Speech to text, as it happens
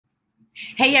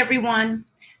Hey everyone.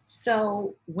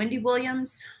 So, Wendy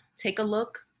Williams, take a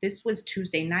look. This was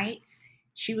Tuesday night.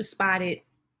 She was spotted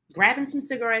grabbing some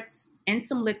cigarettes and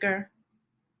some liquor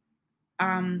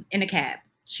in a cab.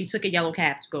 She took a yellow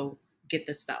cab to go get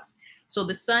this stuff. So,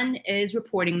 the Sun is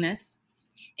reporting this,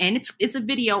 and it's a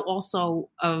video also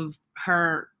of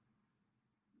her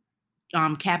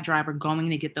cab driver going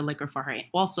to get the liquor for her.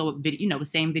 Also, a video, the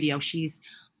same video. She's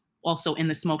also in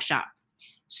the smoke shop.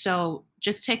 So,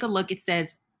 just take a look. It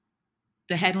says,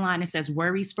 the headline, it says,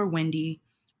 "Worries for Wendy.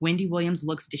 Wendy Williams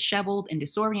looks disheveled and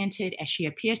disoriented as she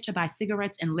appears to buy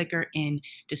cigarettes and liquor in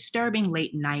disturbing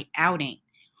late night outing."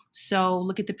 So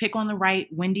look at the pic on the right.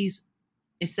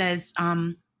 It says,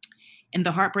 in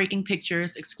the heartbreaking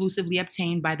pictures exclusively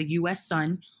obtained by the U.S.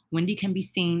 Sun, Wendy can be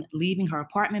seen leaving her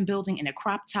apartment building in a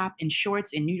crop top and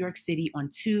shorts in New York City on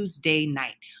Tuesday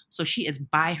night. So she is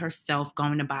by herself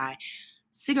going to buy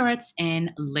cigarettes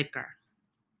and liquor.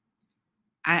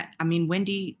 I mean,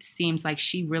 Wendy seems like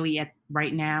she really at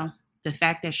right now, the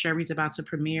fact that Sherry's about to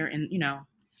premiere and,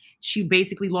 she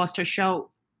basically lost her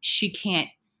show. She can't.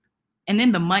 And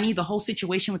then the money, the whole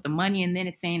situation with the money, and then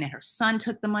it's saying that her son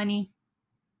took the money.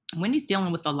 Wendy's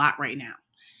dealing with a lot right now.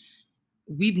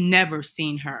 We've never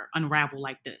seen her unravel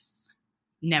like this.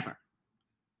 Never.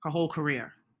 Her whole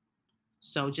career.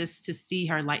 So just to see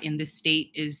her like in this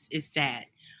state is sad.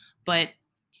 But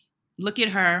look at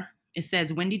her. It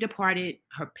says Wendy departed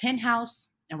her penthouse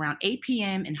around 8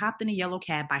 p.m. and hopped in a yellow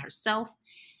cab by herself.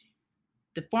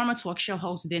 The former talk show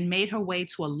host then made her way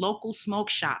to a local smoke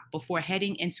shop before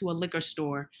heading into a liquor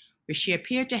store where she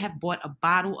appeared to have bought a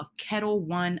bottle of Kettle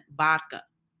One vodka.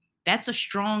 That's a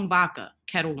strong vodka,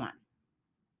 Kettle One.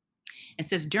 It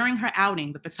says during her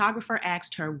outing, the photographer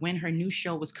asked her when her new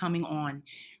show was coming on,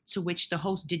 to which the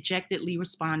host dejectedly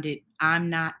responded, "I'm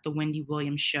not the Wendy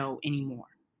Williams show anymore."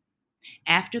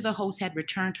 After the host had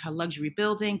returned to her luxury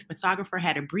building, the photographer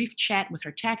had a brief chat with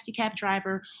her taxi cab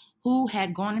driver who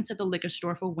had gone into the liquor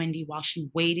store for Wendy while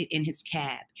she waited in his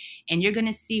cab. And you're going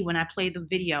to see when I play the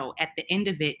video at the end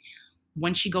of it,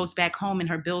 when she goes back home in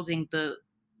her building, the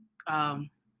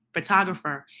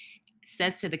photographer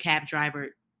says to the cab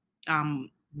driver,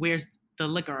 "Where's the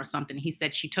liquor?" or something. He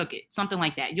said she took it, something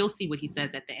like that. You'll see what he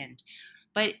says at the end.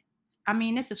 But I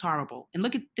mean, this is horrible. And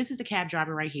look this is the cab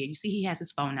driver right here. You see he has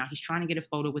his phone now. He's trying to get a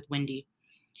photo with Wendy.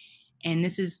 And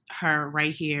this is her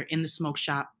right here in the smoke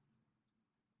shop.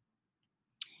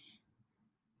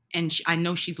 And I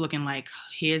know she's looking like,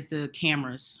 here's the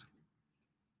cameras.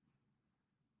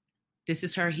 This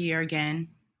is her here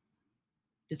again.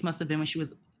 This must have been when she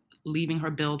was leaving her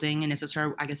building. And this is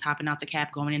her, I guess, hopping out the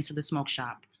cab, going into the smoke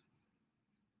shop.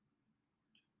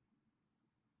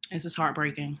 This is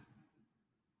heartbreaking.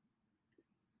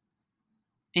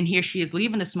 And here she is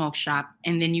leaving the smoke shop.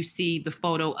 And then you see the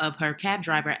photo of her cab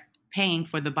driver paying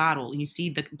for the bottle. And you see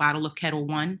the bottle of Kettle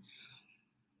One.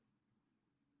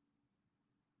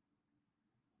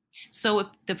 So if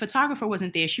the photographer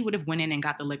wasn't there, she would have went in and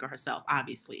got the liquor herself,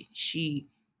 obviously. She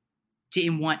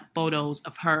didn't want photos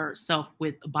of herself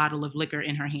with a bottle of liquor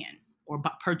in her hand or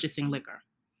purchasing liquor.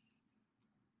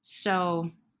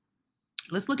 So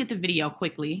let's look at the video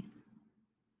quickly.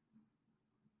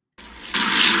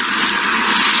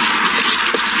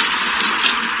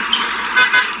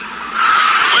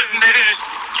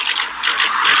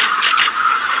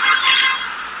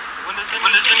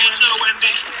 Wendy.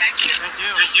 Thank you. Thank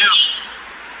you. Thank you.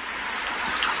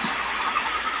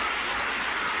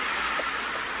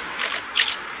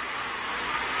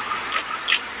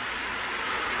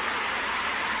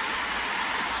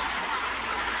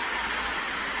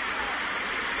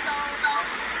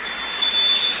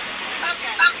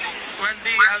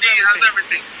 Wendy, how's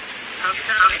everything? How's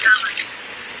everything?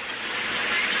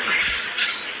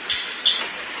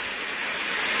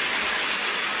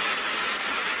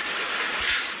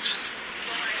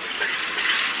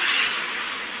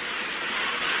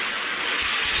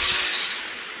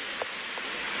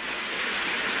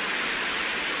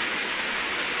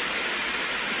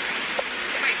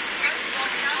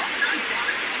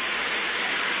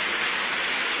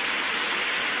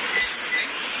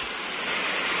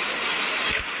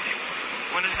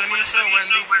 When is the new show,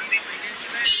 Wendy?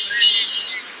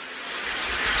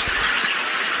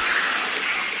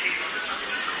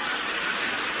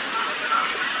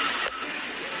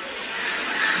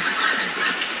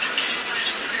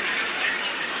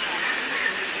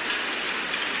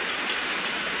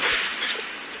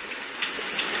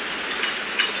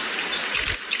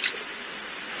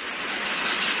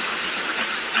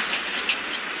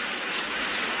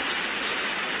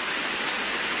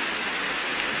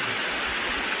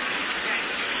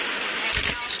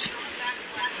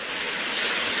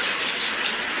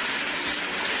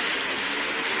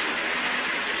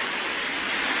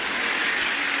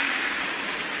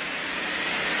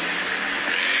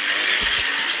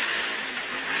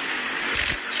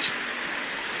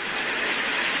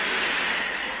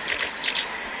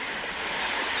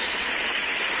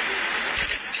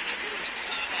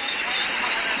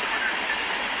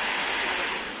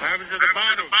 to the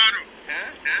bottle?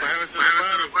 Huh? What happened to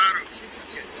the bottle?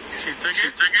 She took it? She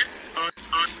took it?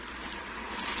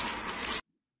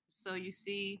 So you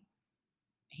see,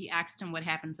 he asked him what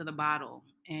happened to the bottle,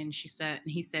 and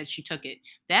he said she took it.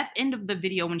 That end of the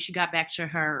video, when she got back to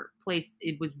her place,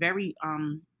 it was very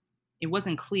it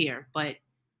wasn't clear, but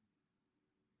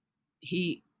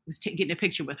he was getting a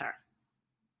picture with her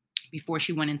before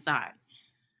she went inside.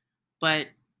 But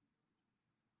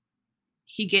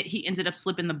he ended up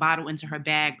slipping the bottle into her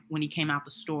bag when he came out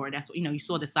the store. That's what, you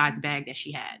saw the size bag that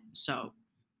she had. So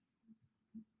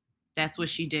that's what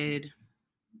she did.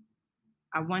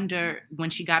 I wonder, when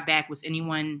she got back, was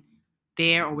anyone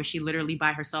there, or was she literally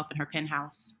by herself in her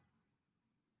penthouse?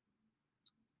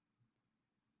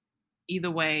 Either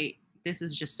way, this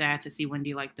is just sad to see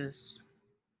Wendy like this.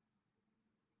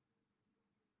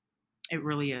 It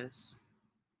really is.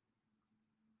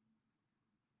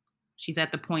 She's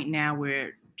at the point now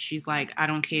where she's like, I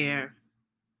don't care.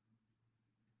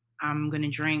 I'm going to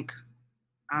drink.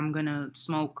 I'm going to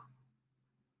smoke.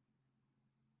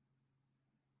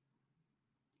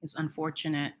 It's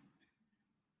unfortunate.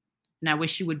 And I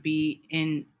wish she would be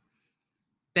in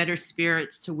better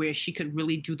spirits to where she could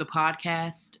really do the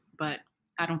podcast, but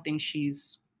I don't think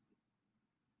she's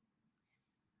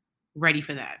ready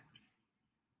for that.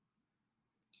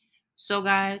 So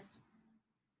guys,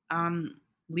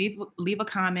 leave a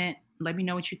comment. Let me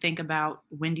know what you think about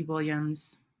Wendy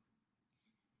Williams.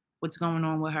 What's going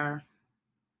on with her?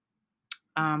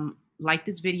 Like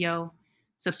this video,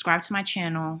 subscribe to my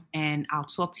channel, and I'll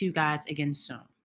talk to you guys again soon.